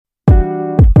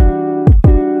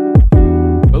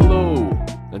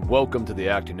Welcome to the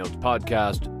Acting Notes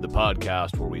Podcast, the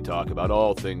podcast where we talk about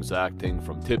all things acting,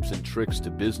 from tips and tricks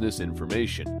to business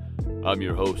information. I'm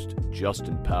your host,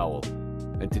 Justin Powell,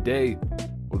 and today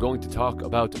we're going to talk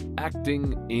about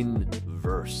acting in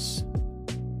verse.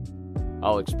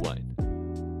 I'll explain.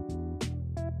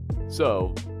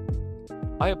 So,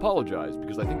 I apologize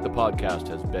because I think the podcast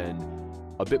has been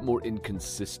a bit more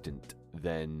inconsistent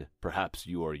than perhaps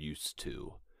you are used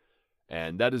to.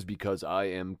 And that is because I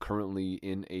am currently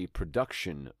in a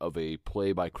production of a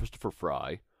play by Christopher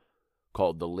Fry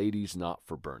called The Lady's Not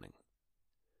for Burning.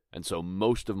 And so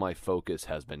most of my focus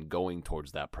has been going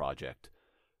towards that project,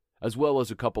 as well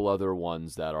as a couple other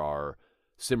ones that are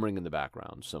simmering in the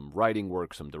background, some writing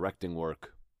work, some directing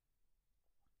work.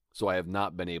 So I have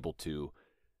not been able to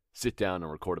sit down and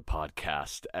record a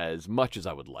podcast as much as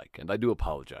I would like, and I do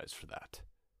apologize for that.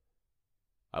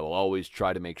 I will always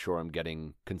try to make sure I'm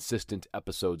getting consistent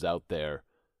episodes out there,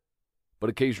 but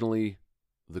occasionally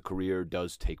the career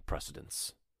does take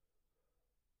precedence.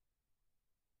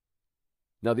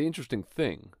 Now, the interesting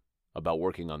thing about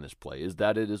working on this play is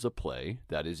that it is a play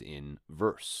that is in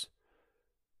verse.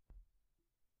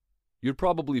 You're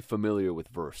probably familiar with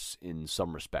verse in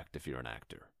some respect if you're an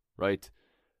actor, right?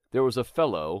 There was a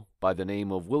fellow by the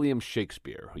name of William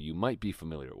Shakespeare who you might be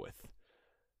familiar with.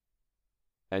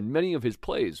 And many of his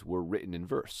plays were written in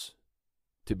verse.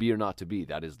 To be or not to be,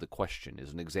 that is the question,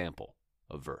 is an example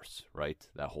of verse, right?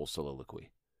 That whole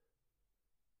soliloquy.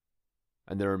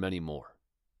 And there are many more.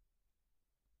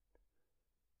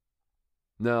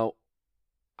 Now,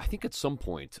 I think at some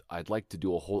point I'd like to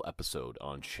do a whole episode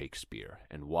on Shakespeare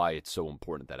and why it's so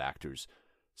important that actors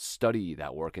study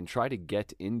that work and try to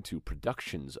get into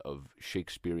productions of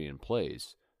Shakespearean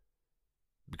plays,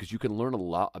 because you can learn a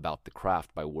lot about the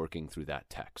craft by working through that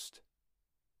text.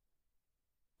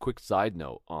 Quick side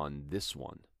note on this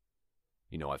one.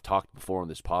 I've talked before on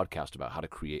this podcast about how to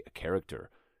create a character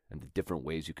and the different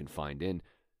ways you can find in.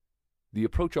 The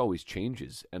approach always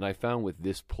changes, and I found with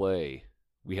this play,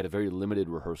 we had a very limited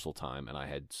rehearsal time, and I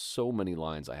had so many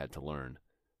lines I had to learn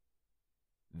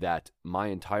that my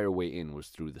entire way in was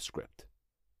through the script.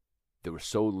 There was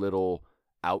so little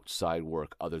outside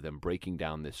work other than breaking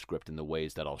down this script in the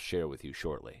ways that I'll share with you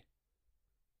shortly.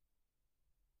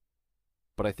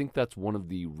 But I think that's one of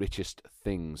the richest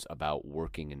things about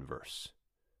working in verse.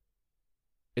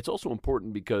 It's also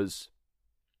important because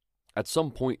at some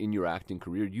point in your acting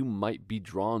career, you might be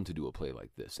drawn to do a play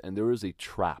like this, and there is a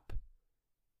trap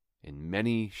in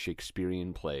many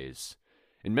Shakespearean plays,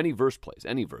 in many verse plays,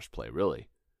 any verse play really,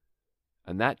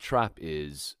 and that trap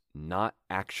is not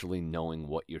actually knowing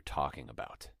what you're talking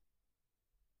about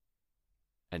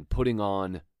and putting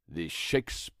on the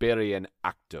Shakespearean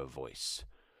actor voice.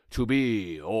 To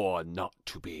be or not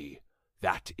to be,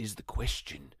 that is the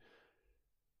question.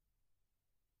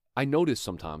 I notice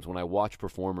sometimes when I watch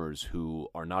performers who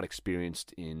are not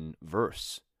experienced in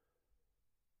verse,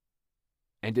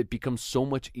 and it becomes so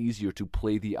much easier to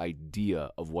play the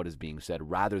idea of what is being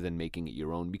said rather than making it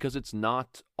your own, because it's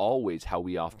not always how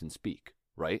we often speak,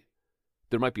 right?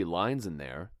 There might be lines in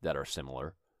there that are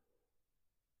similar,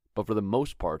 but for the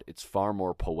most part, it's far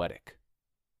more poetic.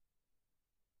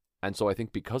 And so I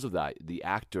think because of that, the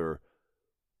actor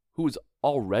who is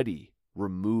already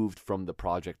removed from the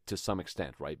project to some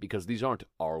extent, right? Because these aren't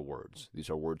our words. These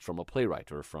are words from a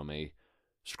playwright or from a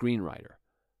screenwriter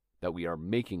that we are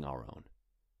making our own.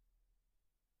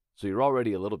 So you're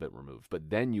already a little bit removed, but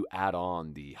then you add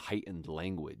on the heightened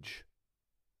language,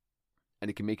 and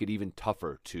it can make it even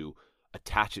tougher to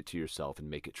attach it to yourself and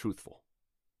make it truthful.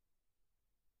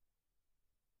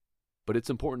 But it's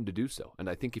important to do so, and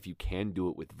I think if you can do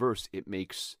it with verse, it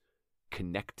makes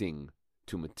connecting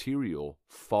to material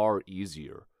far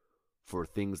easier for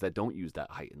things that don't use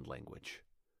that heightened language,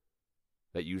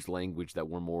 that use language that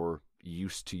we're more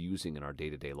used to using in our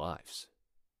day-to-day lives.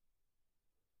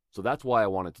 So that's why I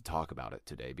wanted to talk about it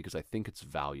today, because I think it's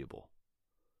valuable.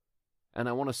 And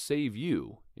I want to save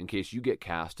you, in case you get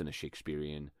cast in a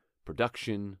Shakespearean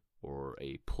production or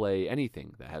a play,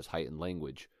 anything that has heightened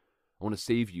language. I want to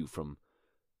save you from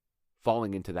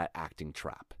falling into that acting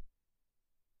trap.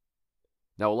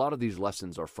 Now, a lot of these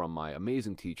lessons are from my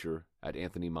amazing teacher at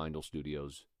Anthony Mindel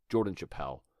Studios, Jordan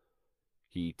Chappell.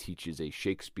 He teaches a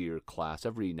Shakespeare class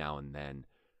every now and then,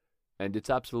 and it's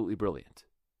absolutely brilliant.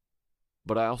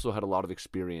 But I also had a lot of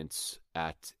experience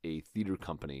at a theater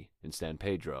company in San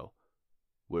Pedro,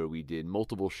 where we did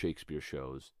multiple Shakespeare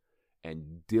shows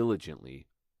and diligently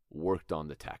worked on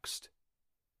the text.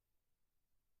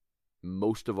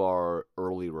 Most of our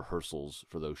early rehearsals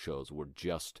for those shows were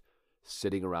just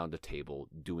sitting around a table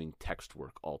doing text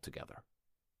work all together.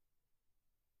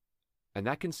 And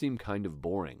that can seem kind of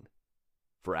boring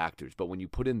for actors, but when you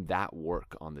put in that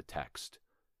work on the text,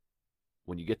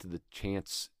 when you get to the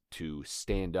chance to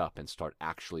stand up and start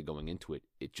actually going into it,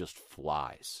 it just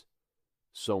flies.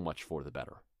 So much for the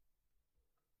better.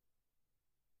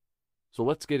 So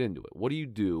let's get into it. What do you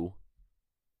do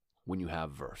when you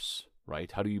have verse,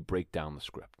 right? How do you break down the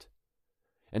script?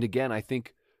 And again, I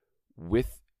think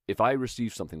if I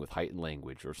receive something with heightened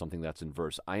language or something that's in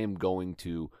verse, I am going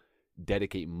to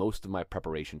dedicate most of my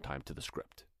preparation time to the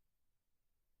script.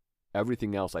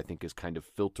 Everything else, I think, is kind of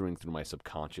filtering through my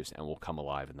subconscious and will come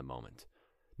alive in the moment.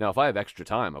 Now, if I have extra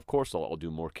time, of course, I'll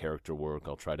do more character work.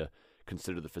 I'll try to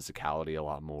consider the physicality a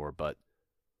lot more, but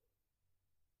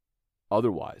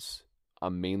otherwise,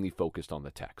 I'm mainly focused on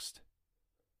the text.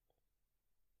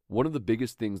 One of the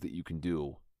biggest things that you can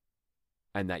do,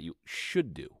 and that you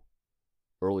should do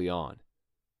early on,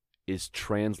 is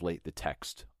translate the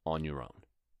text on your own.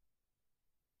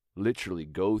 Literally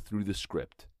go through the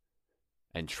script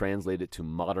and translate it to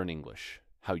modern English,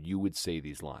 how you would say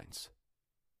these lines.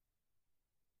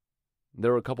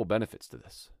 There are a couple benefits to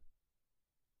this.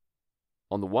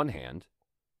 On the one hand,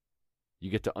 you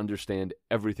get to understand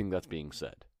everything that's being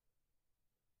said.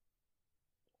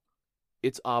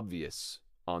 It's obvious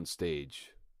on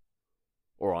stage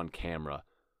or on camera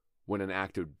when an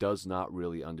actor does not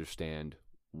really understand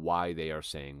why they are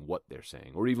saying what they're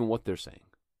saying, or even what they're saying.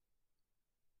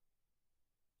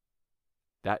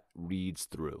 That reads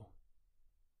through.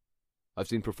 I've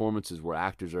seen performances where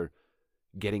actors are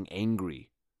getting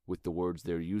angry with the words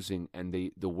they're using, and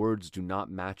the words do not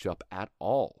match up at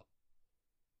all.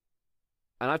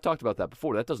 And I've talked about that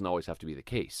before. That doesn't always have to be the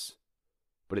case.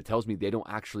 But it tells me they don't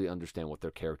actually understand what their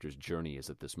character's journey is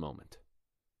at this moment.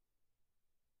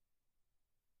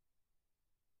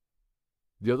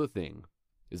 The other thing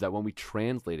is that when we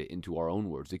translate it into our own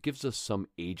words, it gives us some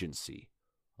agency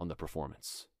on the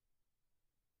performance.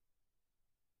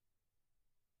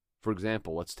 For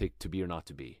example, let's take to be or not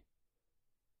to be.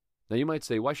 Now you might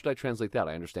say, why should I translate that?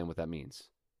 I understand what that means.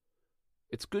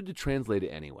 It's good to translate it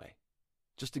anyway,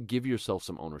 just to give yourself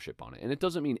some ownership on it. And it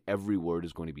doesn't mean every word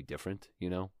is going to be different, you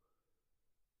know?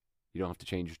 You don't have to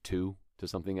change to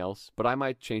something else, but I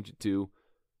might change it to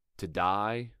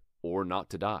die or not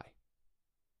to die,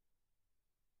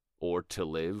 or to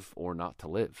live or not to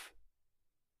live.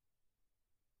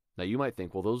 Now you might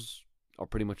think, well, those are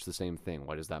pretty much the same thing.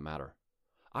 Why does that matter?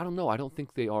 I don't know. I don't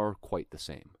think they are quite the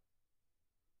same.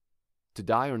 To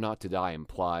die or not to die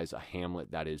implies a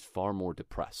Hamlet that is far more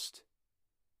depressed.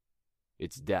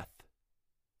 It's death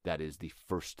that is the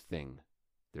first thing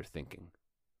they're thinking.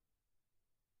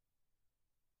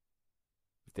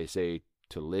 If they say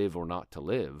to live or not to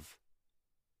live,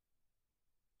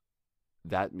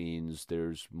 that means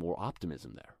there's more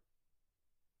optimism there,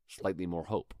 slightly more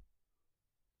hope.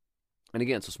 And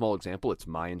again, it's a small example. It's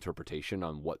my interpretation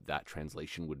on what that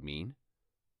translation would mean.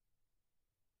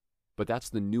 But that's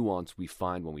the nuance we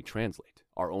find when we translate,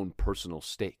 our own personal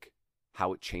stake,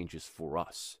 how it changes for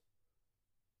us.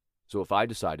 So if I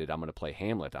decided I'm going to play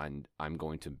Hamlet, I'm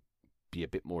going to be a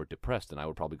bit more depressed, and I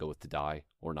would probably go with to die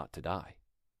or not to die.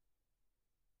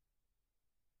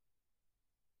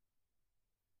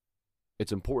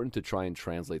 It's important to try and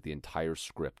translate the entire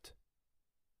script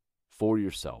for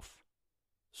yourself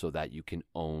so that you can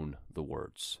own the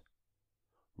words.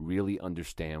 Really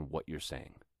understand what you're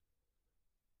saying.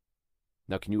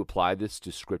 Now, can you apply this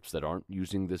to scripts that aren't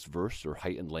using this verse or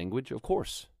heightened language? Of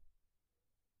course.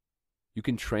 You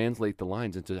can translate the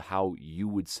lines into how you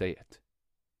would say it.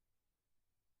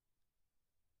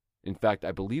 In fact,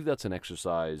 I believe that's an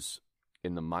exercise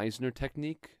in the Meisner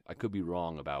technique. I could be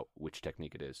wrong about which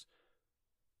technique it is.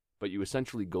 But you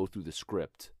essentially go through the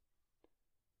script,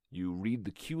 you read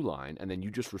the cue line, and then you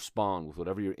just respond with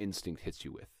whatever your instinct hits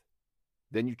you with.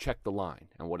 Then you check the line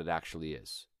and what it actually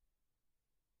is.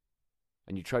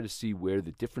 And you try to see where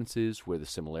the differences, where the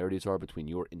similarities are between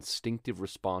your instinctive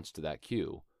response to that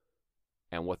cue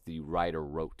and what the writer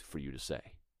wrote for you to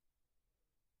say.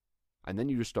 And then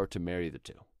you just start to marry the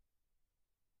two.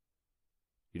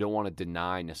 You don't want to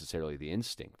deny necessarily the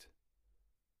instinct,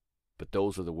 but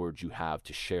those are the words you have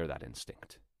to share that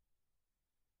instinct.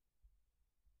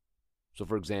 So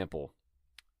for example,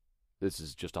 this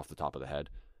is just off the top of the head.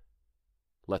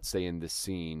 Let's say in this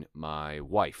scene, my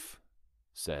wife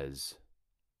says,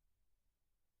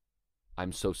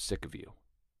 "I'm so sick of you."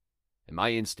 And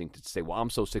my instinct is to say, well, I'm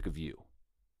so sick of you.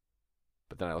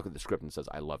 But then I look at the script and it says,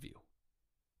 I love you.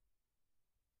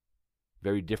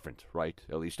 Very different, right?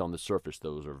 At least on the surface,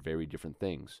 those are very different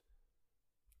things.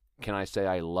 Can I say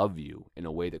I love you in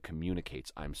a way that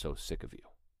communicates I'm so sick of you?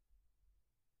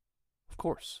 Of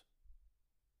course.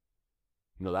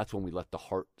 That's when we let the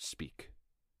heart speak.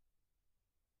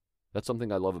 That's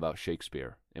something I love about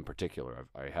Shakespeare in particular.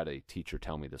 I had a teacher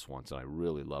tell me this once, and I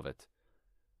really love it,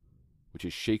 which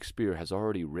is Shakespeare has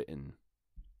already written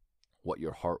what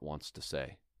your heart wants to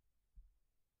say.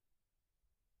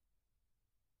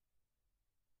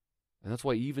 And that's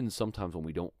why even sometimes when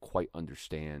we don't quite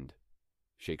understand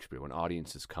Shakespeare, when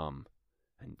audiences come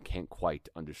and can't quite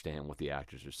understand what the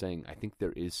actors are saying, I think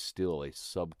there is still a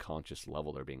subconscious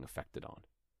level they're being affected on.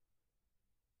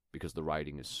 Because the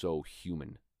writing is so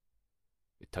human.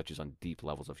 It touches on deep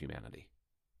levels of humanity.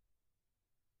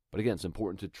 But again, it's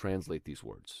important to translate these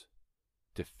words,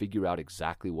 to figure out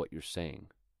exactly what you're saying.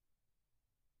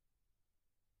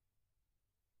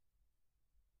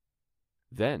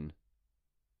 Then,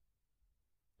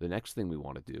 the next thing we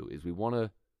want to do is we want to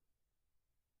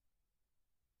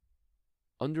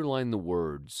underline the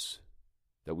words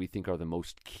that we think are the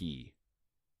most key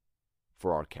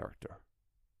for our character.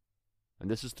 And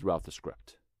this is throughout the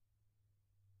script.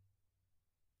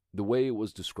 The way it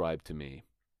was described to me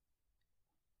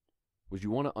was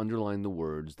you want to underline the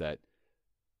words that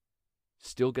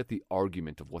still get the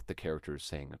argument of what the character is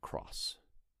saying across.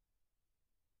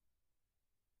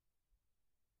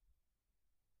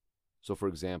 So, for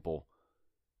example,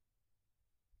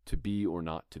 to be or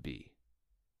not to be.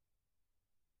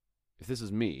 If this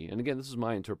is me, and again, this is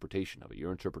my interpretation of it,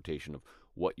 your interpretation of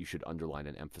what you should underline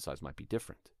and emphasize might be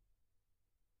different.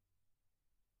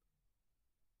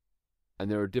 And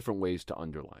there are different ways to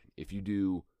underline. If you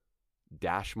do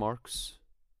dash marks,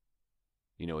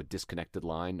 a disconnected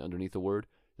line underneath a word,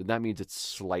 then that means it's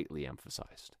slightly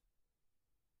emphasized.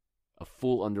 A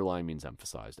full underline means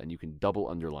emphasized, and you can double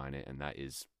underline it, and that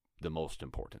is the most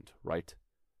important, right?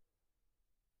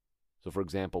 So for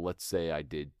example, let's say I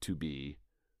did to be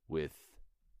with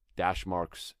dash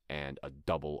marks and a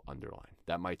double underline.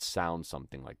 That might sound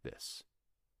something like this.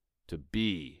 To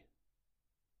be.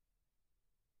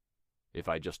 If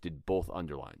I just did both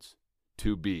underlines.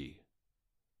 To be.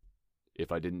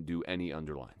 If I didn't do any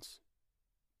underlines.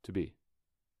 To be.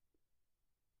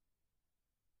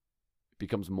 It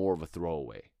becomes more of a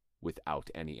throwaway without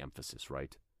any emphasis,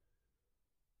 right?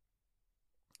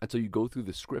 And so you go through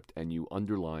the script and you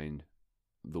underline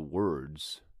the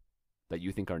words that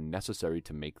you think are necessary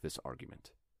to make this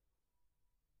argument.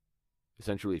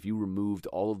 Essentially, if you removed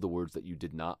all of the words that you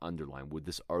did not underline, would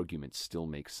this argument still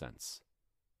make sense?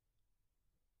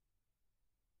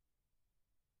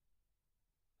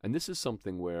 And this is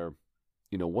something where,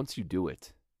 once you do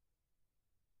it,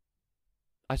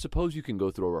 I suppose you can go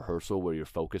through a rehearsal where you're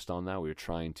focused on that, where you're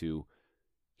trying to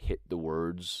hit the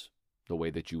words the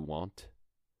way that you want.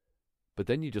 But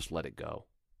then you just let it go.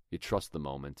 You trust the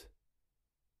moment.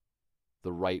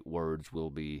 The right words will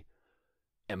be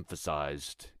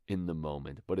emphasized in the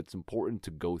moment. But it's important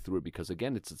to go through it because,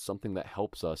 again, it's something that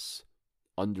helps us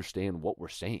understand what we're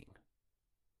saying.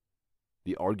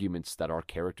 The arguments that our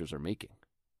characters are making.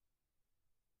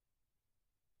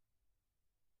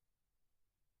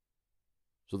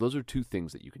 So those are two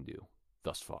things that you can do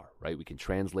thus far, right? We can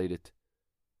translate it.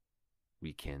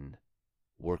 We can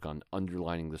work on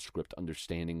underlining the script,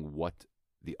 understanding what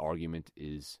the argument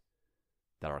is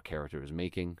that our character is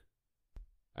making.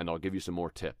 And I'll give you some more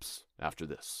tips after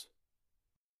this.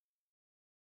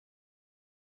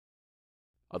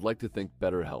 I'd like to thank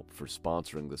BetterHelp for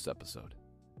sponsoring this episode.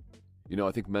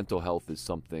 I think mental health is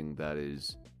something that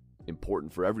is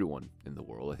important for everyone in the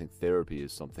world. I think therapy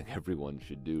is something everyone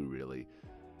should do, really.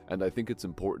 And I think it's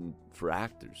important for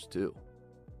actors, too.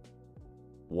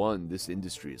 One, this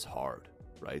industry is hard,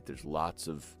 right? There's lots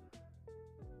of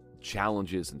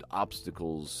challenges and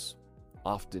obstacles.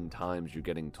 Oftentimes you're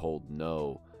getting told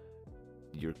no.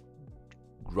 You're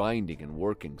grinding and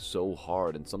working so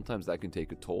hard, and sometimes that can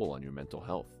take a toll on your mental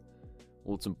health.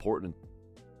 Well, it's important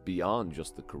beyond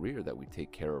just the career that we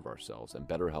take care of ourselves, and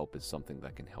BetterHelp is something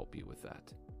that can help you with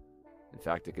that. In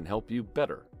fact, it can help you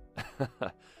better.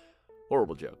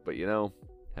 Horrible joke, but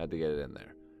had to get it in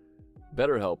there.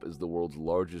 BetterHelp is the world's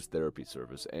largest therapy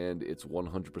service, and it's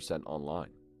 100% online.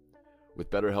 With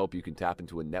BetterHelp, you can tap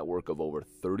into a network of over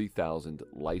 30,000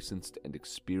 licensed and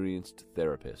experienced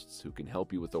therapists who can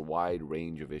help you with a wide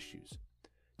range of issues.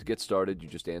 To get started, you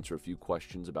just answer a few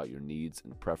questions about your needs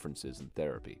and preferences in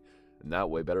therapy, and that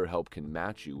way BetterHelp can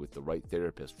match you with the right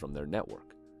therapist from their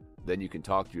network. Then you can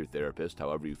talk to your therapist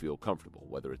however you feel comfortable,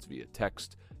 whether it's via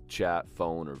text, chat,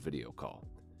 phone, or video call.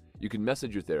 You can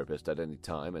message your therapist at any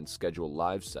time and schedule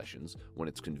live sessions when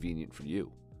it's convenient for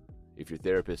you. If your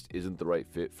therapist isn't the right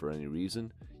fit for any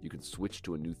reason, you can switch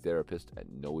to a new therapist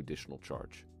at no additional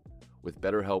charge. With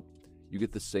BetterHelp, you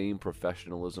get the same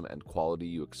professionalism and quality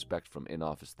you expect from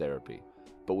in-office therapy,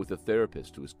 but with a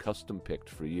therapist who is custom picked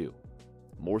for you,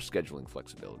 more scheduling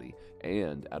flexibility,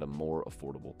 and at a more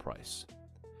affordable price.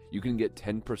 You can get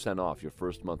 10% off your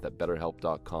first month at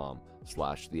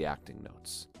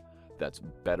betterhelp.com/theactingnotes. That's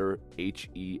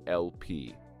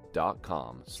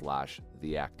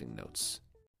betterhelp.com/theactingnotes.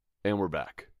 And we're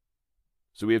back.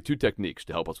 So we have two techniques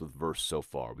to help us with verse so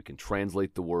far. We can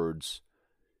translate the words,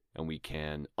 and we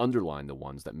can underline the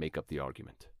ones that make up the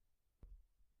argument.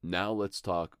 Now let's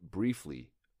talk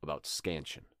briefly about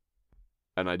scansion.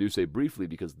 And I do say briefly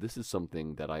because this is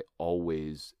something that I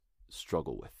always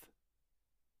struggle with.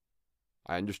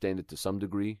 I understand it to some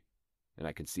degree, and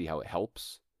I can see how it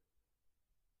helps,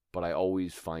 but I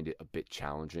always find it a bit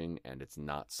challenging, and it's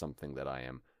not something that I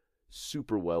am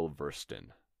super well versed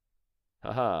in.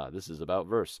 Haha, this is about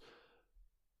verse.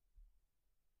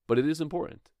 But it is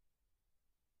important.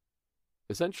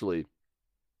 Essentially,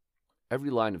 every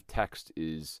line of text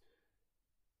is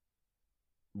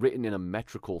written in a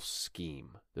metrical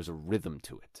scheme. There's a rhythm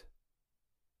to it.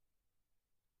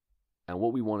 And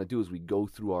what we want to do is we go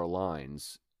through our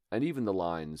lines, and even the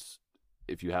lines,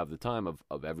 if you have the time,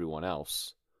 of everyone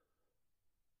else,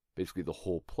 basically the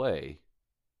whole play,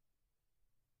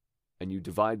 and you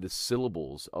divide the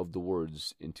syllables of the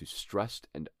words into stressed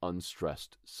and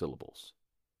unstressed syllables.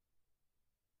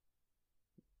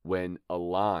 When a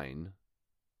line,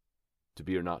 to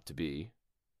be or not to be,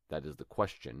 that is the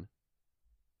question,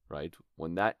 right?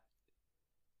 When that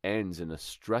ends in a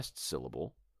stressed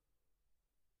syllable,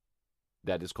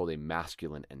 that is called a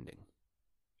masculine ending.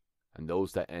 And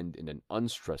those that end in an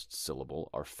unstressed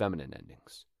syllable are feminine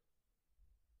endings.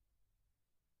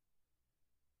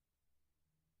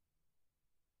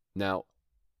 Now,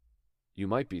 you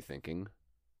might be thinking,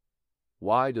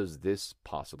 why does this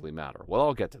possibly matter? Well,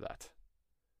 I'll get to that.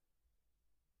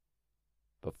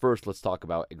 But first, let's talk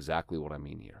about exactly what I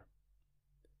mean here.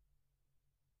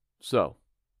 So,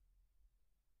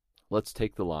 let's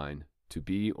take the line, to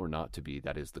be or not to be,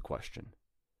 that is the question.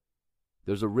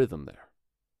 There's a rhythm there.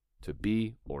 To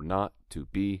be or not to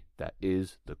be, that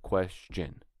is the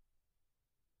question.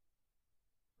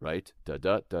 Right?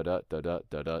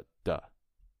 Da-da-da-da-da-da-da-da.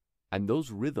 And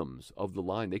those rhythms of the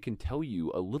line, they can tell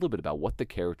you a little bit about what the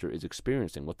character is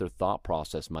experiencing, what their thought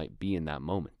process might be in that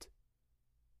moment.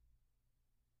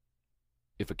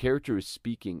 If a character is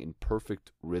speaking in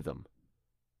perfect rhythm,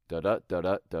 and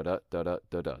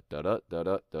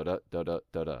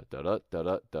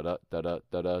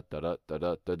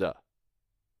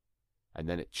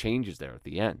then it changes there at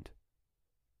the end,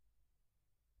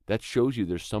 that shows you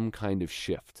there's some kind of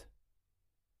shift.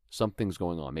 Something's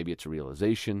going on. Maybe it's a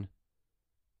realization.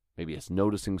 Maybe it's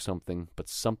noticing something, but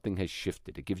something has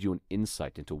shifted. It gives you an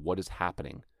insight into what is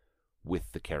happening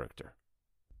with the character.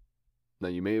 Now,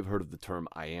 you may have heard of the term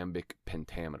iambic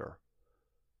pentameter.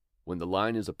 When the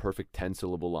line is a perfect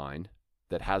 10-syllable line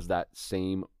that has that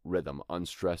same rhythm,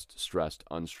 unstressed, stressed,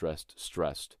 unstressed,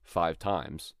 stressed, 5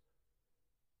 times,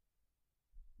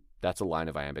 that's a line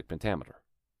of iambic pentameter.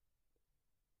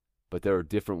 But there are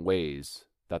different ways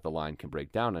that the line can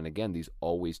break down, and again, these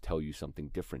always tell you something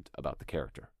different about the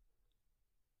character.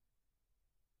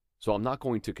 So I'm not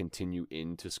going to continue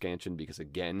into scansion because,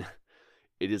 again,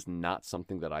 it is not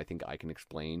something that I think I can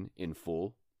explain in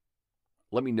full.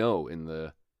 Let me know in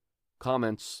the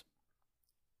comments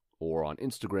or on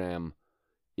Instagram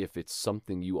if it's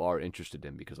something you are interested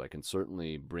in, because I can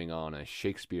certainly bring on a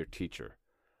Shakespeare teacher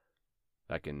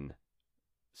that can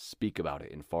speak about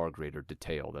it in far greater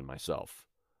detail than myself.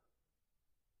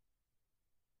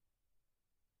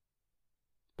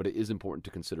 But it is important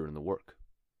to consider in the work.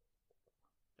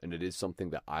 And it is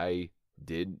something that I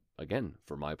did, again,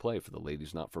 for my play, for The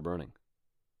Ladies Not for Burning.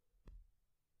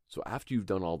 So after you've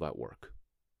done all that work,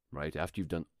 right, after you've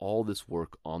done all this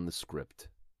work on the script,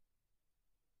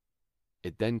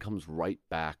 it then comes right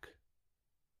back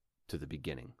to the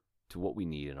beginning, to what we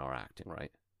need in our acting,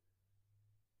 right?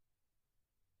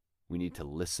 We need to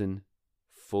listen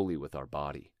fully with our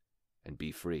body and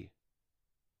be free.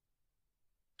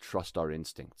 Trust our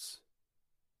instincts.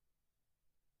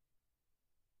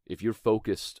 If you're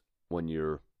focused when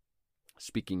you're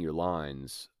speaking your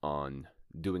lines on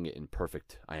doing it in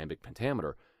perfect iambic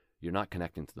pentameter, you're not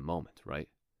connecting to the moment, right?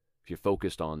 If you're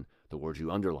focused on the words you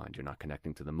underlined, you're not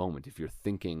connecting to the moment. If you're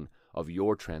thinking of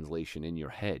your translation in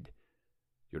your head,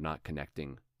 you're not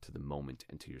connecting to the moment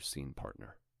and to your scene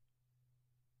partner.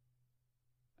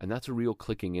 And that's a real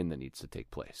clicking in that needs to take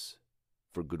place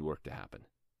for good work to happen.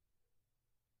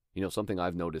 You know, something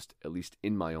I've noticed, at least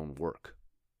in my own work,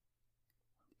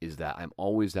 is that I'm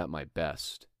always at my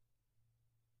best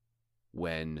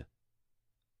when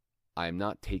I am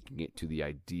not taking it to the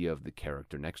idea of the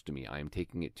character next to me. I am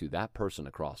taking it to that person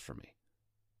across from me.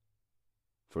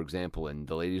 For example, in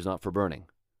The Lady's Not for Burning,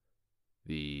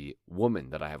 the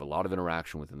woman that I have a lot of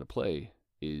interaction with in the play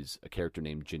is a character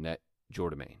named Jeanette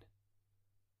Jourdemain.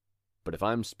 But if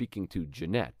I'm speaking to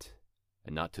Jeanette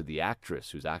and not to the actress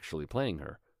who's actually playing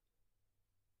her,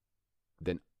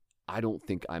 then I don't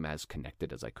think I'm as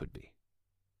connected as I could be.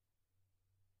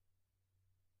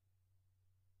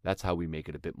 That's how we make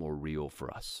it a bit more real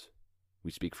for us.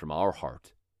 We speak from our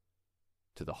heart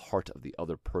to the heart of the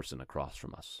other person across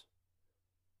from us.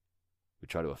 We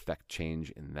try to affect change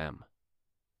in them,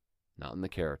 not in the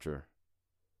character,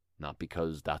 not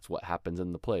because that's what happens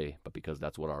in the play, but because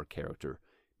that's what our character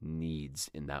needs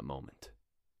in that moment.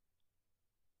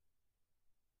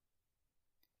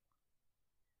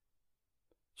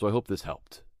 So I hope this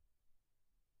helped.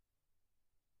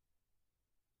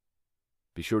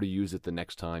 Be sure to use it the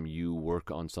next time you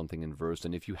work on something in verse,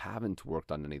 and if you haven't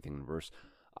worked on anything in verse,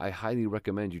 I highly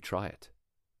recommend you try it.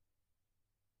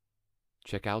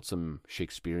 Check out some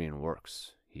Shakespearean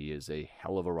works. He is a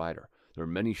hell of a writer. There are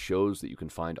many shows that you can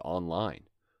find online,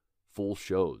 full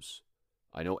shows.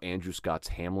 I know Andrew Scott's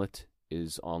Hamlet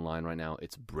is online right now.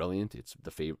 It's brilliant. It's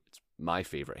my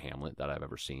favorite Hamlet that I've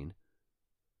ever seen.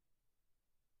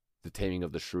 The Taming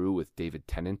of the Shrew with David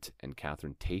Tennant and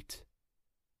Catherine Tate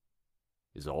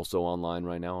is also online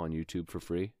right now on YouTube for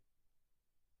free.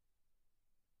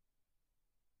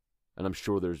 And I'm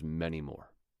sure there's many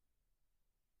more.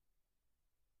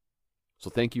 So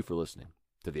thank you for listening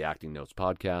to the Acting Notes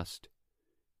podcast.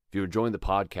 If you're enjoying the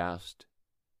podcast,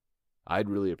 I'd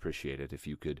really appreciate it if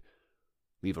you could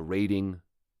leave a rating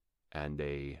and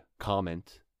a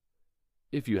comment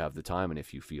if you have the time and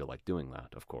if you feel like doing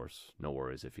that, of course. No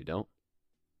worries if you don't.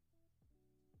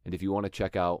 And if you want to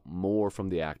check out more from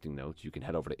the Acting Notes, you can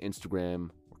head over to Instagram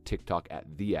or TikTok at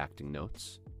The Acting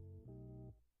Notes,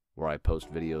 where I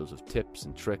post videos of tips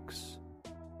and tricks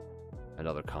and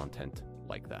other content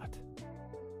like that.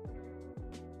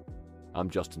 I'm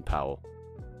Justin Powell.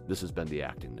 This has been The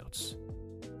Acting Notes.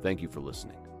 Thank you for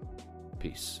listening.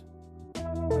 Peace.